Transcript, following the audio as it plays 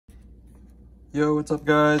Yo, what's up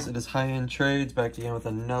guys? It is High End Trades back again with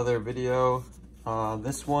another video.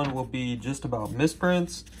 This one will be just about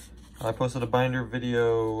misprints. I posted a binder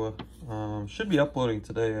video, should be uploading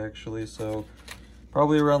today actually, so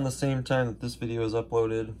probably around the same time that this video is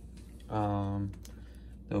uploaded.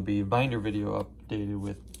 There'll be a binder video updated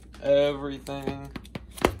with everything,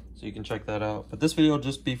 so you can check that out. But this video will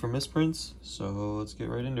just be for misprints, so let's get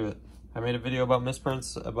right into it. I made a video about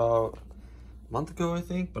misprints about month ago, I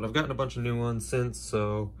think, but I've gotten a bunch of new ones since,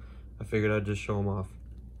 so I figured I'd just show them off.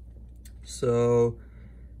 So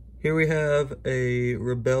here we have a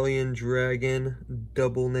Rebellion Dragon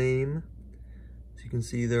double name. As you can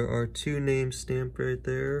see, there are two names stamped right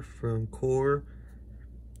there from Core.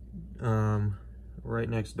 Right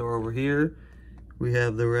next door over here, we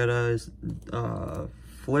have the Red Eyes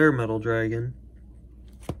Flare Metal Dragon,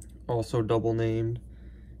 also double named,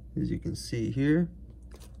 as you can see here.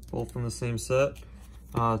 Both from the same set.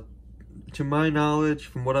 To my knowledge,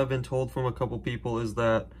 from what I've been told from a couple people, is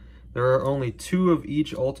that there are only two of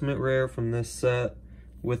each Ultimate Rare from this set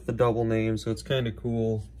with the double name, so it's kind of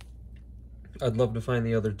cool. I'd love to find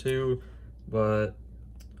the other two, but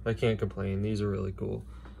I can't complain. These are really cool.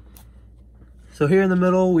 So here in the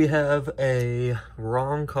middle, we have a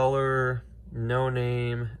wrong color, no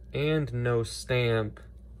name, and no stamp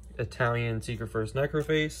Italian Secret First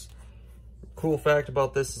Necroface. Cool fact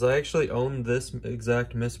about this is I actually owned this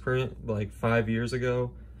exact misprint like 5 years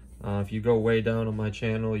ago. If you go way down on my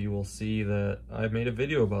channel, you will see that I made a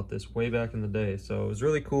video about this way back in the day. So it was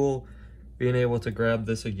really cool being able to grab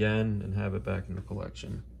this again and have it back in the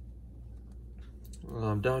collection.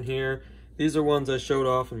 Down here, these are ones I showed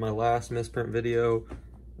off in my last misprint video.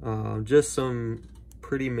 Just some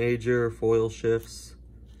pretty major foil shifts.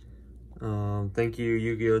 Thank you,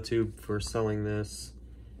 Yugioh Tube, for selling this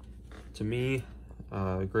to me.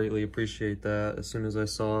 I greatly appreciate that. As soon as I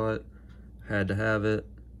saw it, had to have it.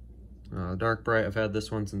 Dark Bright, I've had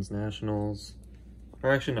this one since Nationals.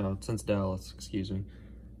 Or actually no, since Dallas, excuse me.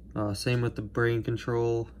 Same with the Brain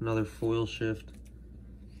Control, another foil shift.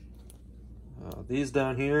 These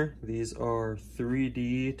down here, these are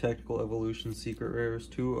 3D Tactical Evolution Secret Rares.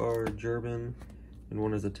 Two are German and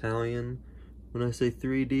one is Italian. When I say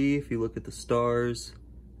 3D, if you look at the stars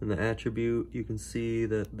and the attribute, you can see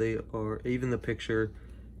that they are, even the picture,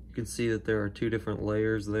 you can see that there are two different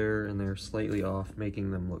layers there and they're slightly off, making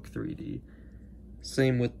them look 3D.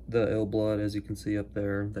 Same with the Ill Blood, as you can see up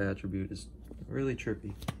there, the attribute is really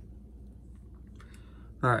trippy.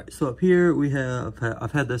 Alright, so up here we have,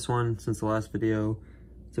 I've had this one since the last video.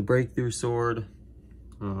 It's a Breakthrough Sword,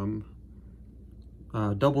 double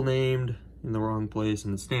named in the wrong place,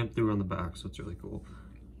 and it's stamped through on the back, so it's really cool.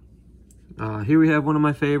 Here we have one of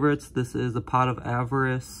my favorites. This is a Pot of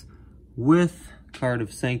Avarice with Card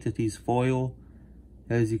of Sanctity's foil.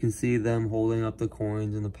 As you can see them holding up the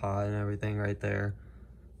coins in the pot and everything right there.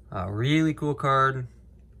 Really cool card.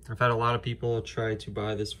 I've had a lot of people try to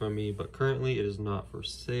buy this from me, but currently it is not for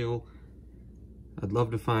sale. I'd love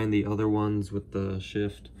to find the other ones with the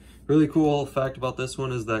shift. Really cool fact about this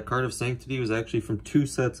one is that Card of Sanctity was actually from two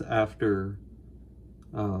sets after,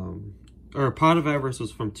 or Pot of Avarice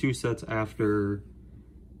was from two sets after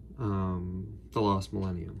the Lost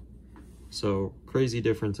Millennium. So crazy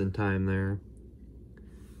difference in time there.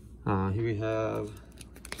 Here we have,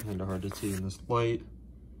 kind of hard to see in this light,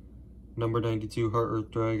 number 92 Heart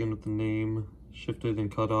Earth Dragon with the name shifted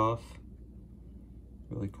and cut off.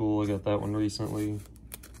 Really cool, I got that one recently.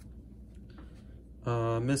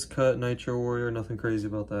 Miscut Nitro Warrior, nothing crazy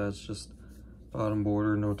about that, it's just bottom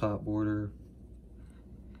border, no top border.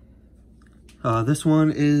 This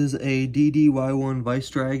one is a DDY1 Vice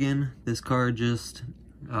Dragon. This card just,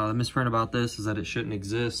 the misprint about this is that it shouldn't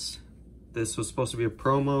exist. This was supposed to be a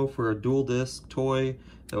promo for a dual disc toy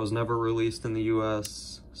that was never released in the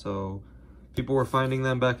US. So people were finding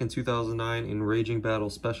them back in 2009 in Raging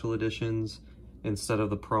Battle special editions instead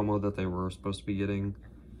of the promo that they were supposed to be getting.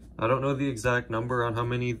 I don't know the exact number on how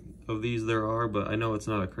many of these there are, but I know it's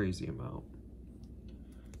not a crazy amount.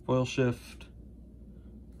 Foil shift.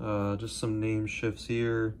 Just some name shifts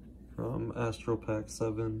here from Astral Pack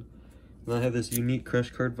 7. And I have this unique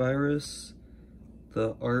Crush Card Virus.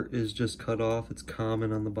 The art is just cut off, it's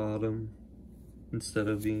common on the bottom instead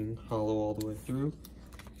of being hollow all the way through.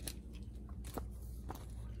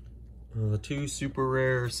 Two super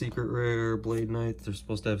rare, secret rare Blade Knights. They're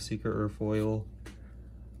supposed to have secret rare foil.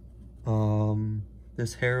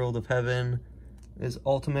 This Herald of Heaven is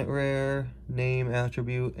ultimate rare, name,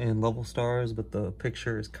 attribute, and level stars, but the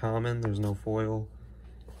picture is common, there's no foil.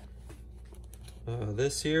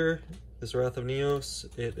 This here, this Wrath of Neos,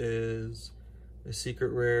 it is a secret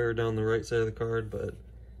rare down the right side of the card, but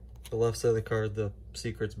The left side of the card, the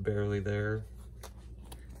secret's barely there.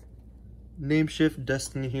 Nameshift,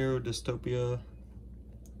 Destiny Hero, Dystopia.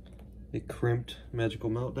 A crimped Magical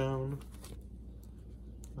Meltdown.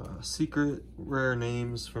 Secret rare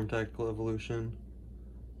names from Tactical Evolution.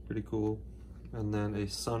 Pretty cool. And then a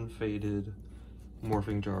sun faded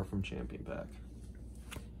morphing jar from Champion Pack.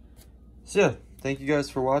 So yeah, thank you guys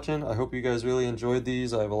for watching. I hope you guys really enjoyed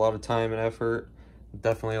these. I have a lot of time and effort,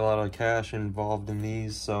 definitely a lot of cash involved in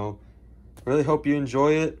these, so really hope you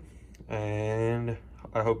enjoy it, and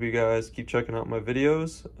I hope you guys keep checking out my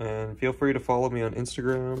videos, and feel free to follow me on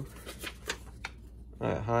Instagram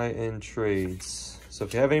at High End Trades. So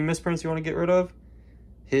if you have any misprints you want to get rid of,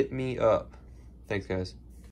 hit me up. Thanks guys.